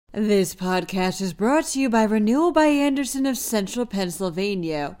This podcast is brought to you by Renewal by Andersen of Central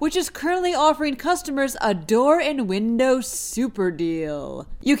Pennsylvania, which is currently offering customers a door and window super deal.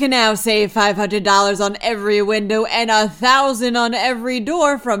 You can now save $500 on every window and $1,000 on every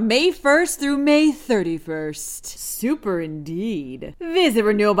door from May 1st through May 31st. Super indeed. Visit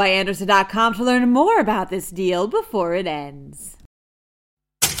renewalbyandersen.com to learn more about this deal before it ends.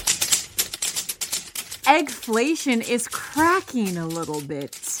 Eggflation is cracking a little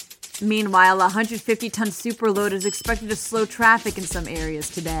bit. Meanwhile, a 150-ton superload is expected to slow traffic in some areas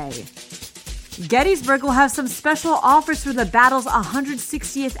today. Gettysburg will have some special offers for the battle's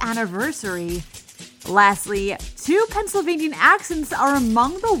 160th anniversary. Lastly, 2 Pennsylvanian accents are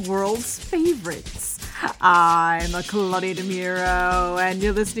among the world's favorites. I'm Claudia DeMiro, and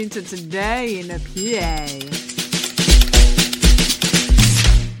you're listening to Today in PA.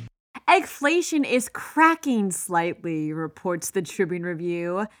 Eggflation is cracking slightly, reports the Tribune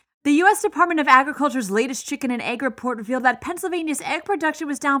Review. The U.S. Department of Agriculture's latest chicken and egg report revealed that Pennsylvania's egg production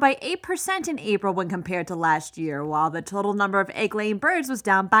was down by 8% in April when compared to last year, while the total number of egg-laying birds was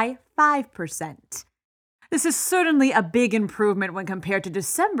down by 5%. This is certainly a big improvement when compared to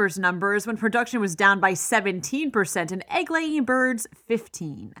December's numbers, when production was down by 17% and egg-laying birds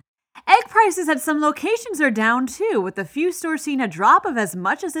 15%. Egg prices at some locations are down too, with a few stores seeing a drop of as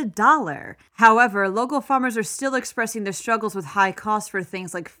much as $1. However, local farmers are still expressing their struggles with high costs for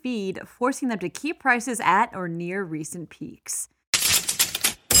things like feed, forcing them to keep prices at or near recent peaks.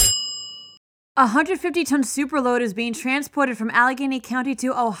 A 150-ton superload is being transported from Allegheny County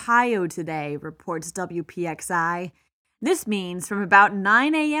to Ohio today, reports WPXI. This means from about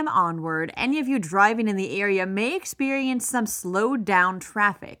 9 a.m. onward, any of you driving in the area may experience some slowed down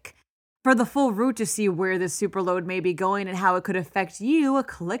traffic. For the full route to see where this superload may be going and how it could affect you,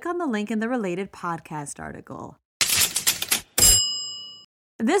 click on the link in the related podcast article.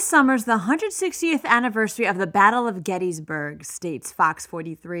 This summer's the 160th anniversary of the Battle of Gettysburg, states Fox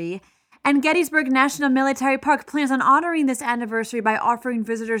 43. And Gettysburg National Military Park plans on honoring this anniversary by offering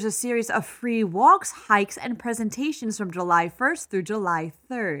visitors a series of free walks, hikes, and presentations from July 1st through July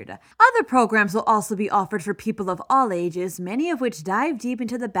 3rd. Other programs will also be offered for people of all ages, many of which dive deep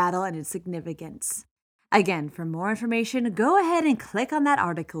into the battle and its significance. Again, for more information, go ahead and click on that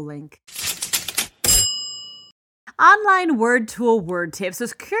article link. Online word tool Word Tips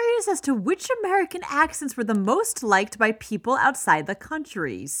was curious as to which American accents were the most liked by people outside the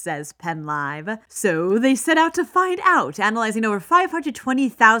country, says PennLive. So they set out to find out, analyzing over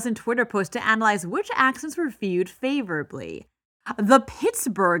 520,000 Twitter posts to analyze which accents were viewed favorably. The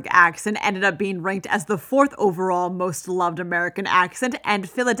Pittsburgh accent ended up being ranked as the 4th overall most loved American accent, and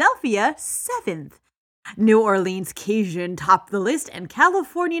Philadelphia 7th. New Orleans Cajun topped the list, and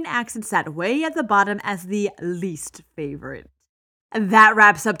Californian accent sat way at the bottom as the least favorite. That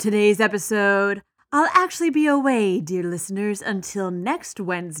wraps up today's episode. I'll actually be away, dear listeners, until next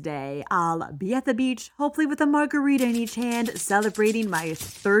Wednesday. I'll be at the beach, hopefully with a margarita in each hand, celebrating my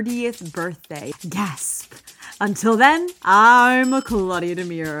 30th birthday. Gasp! Until then, I'm Claudia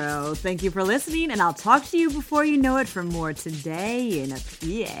DeMiro. Thank you for listening, and I'll talk to you before you know it for more Today in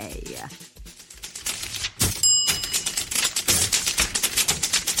PA.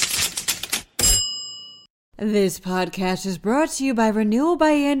 This podcast is brought to you by Renewal by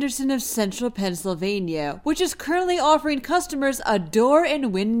Andersen of Central Pennsylvania, which is currently offering customers a door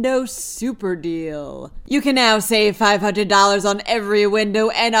and window super deal. You can now save $500 on every window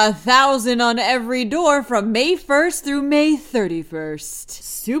and $1,000 on every door from May 1st through May 31st.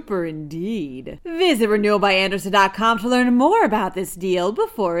 Super indeed. Visit renewalbyandersen.com to learn more about this deal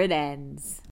before it ends.